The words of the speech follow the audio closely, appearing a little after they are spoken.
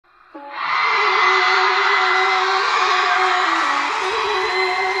Yeah,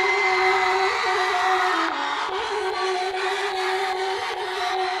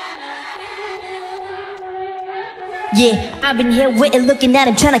 I've been here waiting, looking at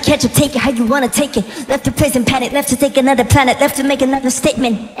him, trying to catch up, take it how you wanna take it. Left to place and panic, left to take another planet, left to make another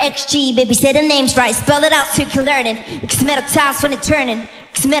statement. XG, baby, say the names right, spell it out so you can learn it. It's metal tiles when it's turning,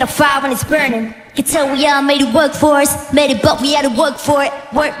 it's metal fire when it's burning. Can tell we all made it work for us, made it but we had to work for it.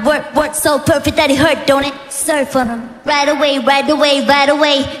 Work, work, work so perfect that it hurt, don't it? Surf on them. Right away, right away, right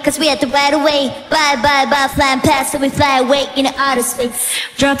away, cause we had to right away. Bye, bye, bye, flying past so we fly away in the outer space.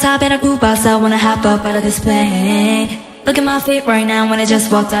 Drop top and a group box, I wanna hop up out of this plane. Look at my feet right now when I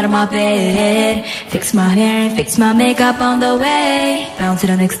just walked out of my bed. Fix my hair and fix my makeup on the way. Bound to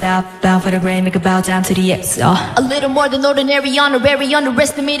the next stop, bound for the grave, make a bow down to the X. A little more than ordinary, honorary,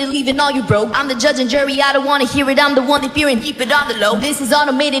 underestimated, leaving all you broke. I'm the judge and jury, I don't wanna hear it, I'm the one that fear and keep it on the low. This is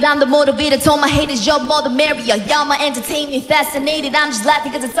automated, I'm the motivator, told my haters, yo, more the merrier. Y'all my entertainment, fascinated, I'm just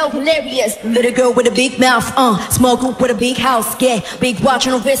laughing cause it's so hilarious. Little girl with a big mouth, small group with a big house, yeah. Big watch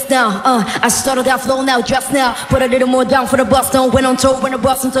on her wrist now, I started out flow now, dress now. Put a little more down for the bus down, went on tour when the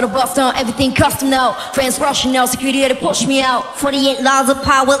bus into the bus down. Everything custom now, friends rushing now, security had to push me out. 48 laws of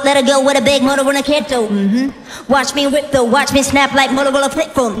power, let her go with a big motor when I can't do. Watch me rip though, watch me snap like Motorola flip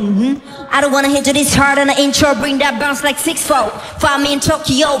phone. I don't wanna hit you this hard on the intro, bring that bounce like 6'4". Find me in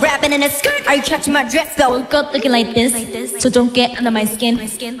Tokyo, rapping in a skirt. Are you catching my dress though? Woke up looking like this, so don't get under my skin.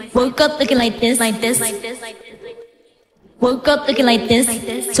 Woke up looking like this, Woke up looking like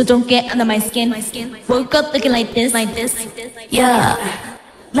this, so don't get under my skin. Woke up looking like this, Yeah.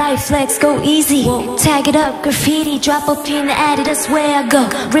 Life flex, go easy. Tag it up, graffiti, drop a pin, add it, that's where I go.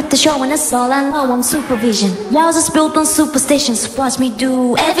 Rip the show and that's all I know, I'm supervision. Walls is built on superstitions, watch me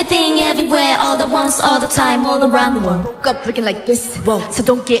do everything, everywhere, all at once, all the time, all around the world. Woke up looking like this, so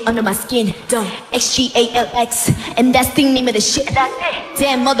don't get under my skin. XGALX, and that's the name of the shit.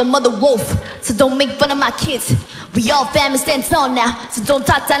 Damn mother wolf, so don't make fun of my kids. We all family stand tall now, so don't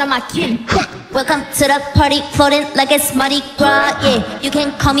talk down on my kid. Welcome to the party, floating like it's Mardi Gras, yeah. You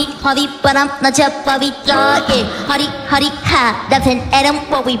can call me Harvey, but I'm not your Bobby Jaw, yeah. Hardy, ha, that's an atom,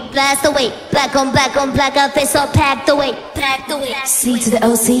 what we blast away. Black on black, our face all packed away. C to the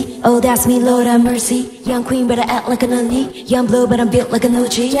OC, oh that's me, Lord have mercy. Young queen, but I act like an ugly. Young blue, but I'm built like a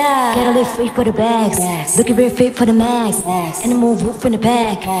OG. Yeah. Gotta live free for the bags, looking real fit for the max. And I move whoop in the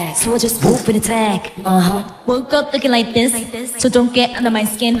back, so I just whoop in the tag. Woke up looking like this, so don't get under my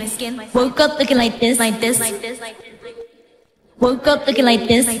skin. Woke up looking like this, Woke up looking like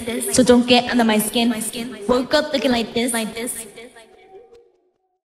this, so don't get under my skin. Woke up looking like this.